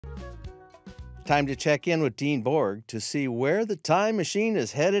Time to check in with Dean Borg to see where the time machine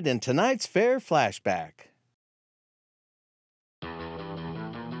is headed in tonight's Fair Flashback.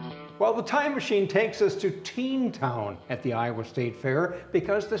 Well, the time machine takes us to Teen Town at the Iowa State Fair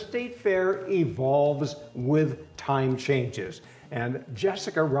because the State Fair evolves with time changes. And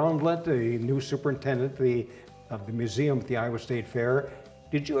Jessica Roundlet, the new superintendent of the museum at the Iowa State Fair,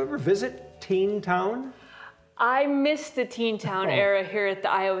 did you ever visit Teen Town? I missed the Teen Town era here at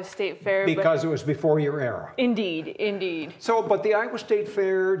the Iowa State Fair. Because it was before your era. Indeed, indeed. So, but the Iowa State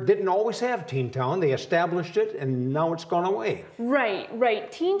Fair didn't always have Teen Town. They established it, and now it's gone away.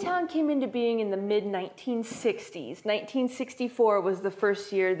 Right. Teen Town came into being in the mid-1960s. 1964 was the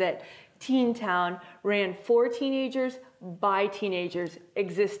first year that Teen Town ran for teenagers, by teenagers,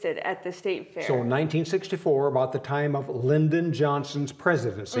 existed at the State Fair. So 1964, about the time of Lyndon Johnson's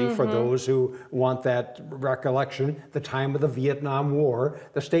presidency, for those who want that recollection, the time of the Vietnam War,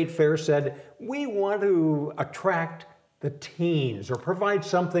 the State Fair said, we want to attract the teens or provide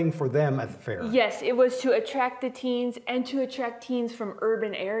something for them at the fair. Yes, it was to attract the teens and to attract teens from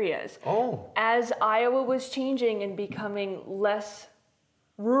urban areas. Oh. As Iowa was changing and becoming less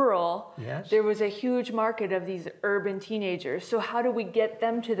rural, yes, there was a huge market of these urban teenagers. So how do we get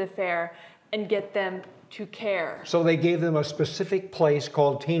them to the fair and get them to care? So they gave them a specific place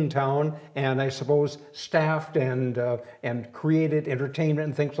called Teen Town, and I suppose staffed and created entertainment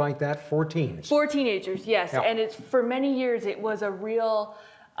and things like that for teens. For teenagers, yes. Yeah. And it's for many years it was a real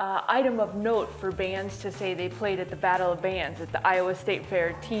item of note for bands to say they played at the Battle of Bands at the Iowa State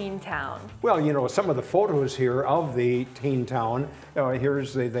Fair Teen Town. Well, you know, some of the photos here of the Teen Town,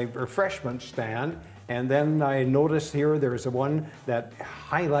 here's the refreshment stand, and then I noticed here there's a one that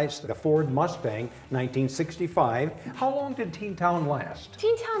highlights the Ford Mustang, 1965. How long did Teen Town last?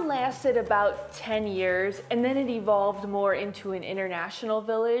 Teen Town lasted about 10 years, and then it evolved more into an international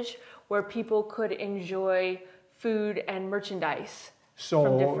village where people could enjoy food and merchandise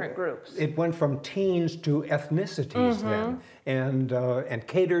from different groups. It went from teens to ethnicities then, and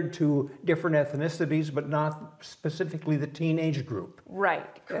catered to different ethnicities, but not specifically the teenage group.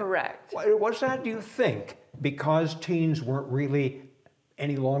 Right, correct. Was that, do you think, because teens weren't really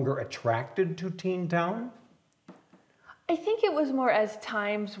any longer attracted to Teen Town? I think it was more as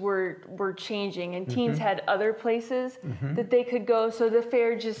times were changing and teens had other places that they could go, so the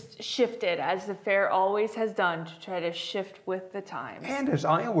fair just shifted, as the fair always has done, to try to shift with the times. And as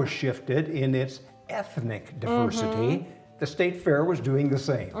Iowa shifted in its ethnic diversity, the State Fair was doing the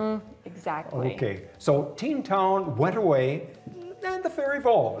same. Exactly. Okay, so Teen Town went away and the fair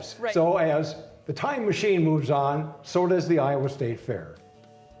evolves. Right. So as the time machine moves on, so does the Iowa State Fair.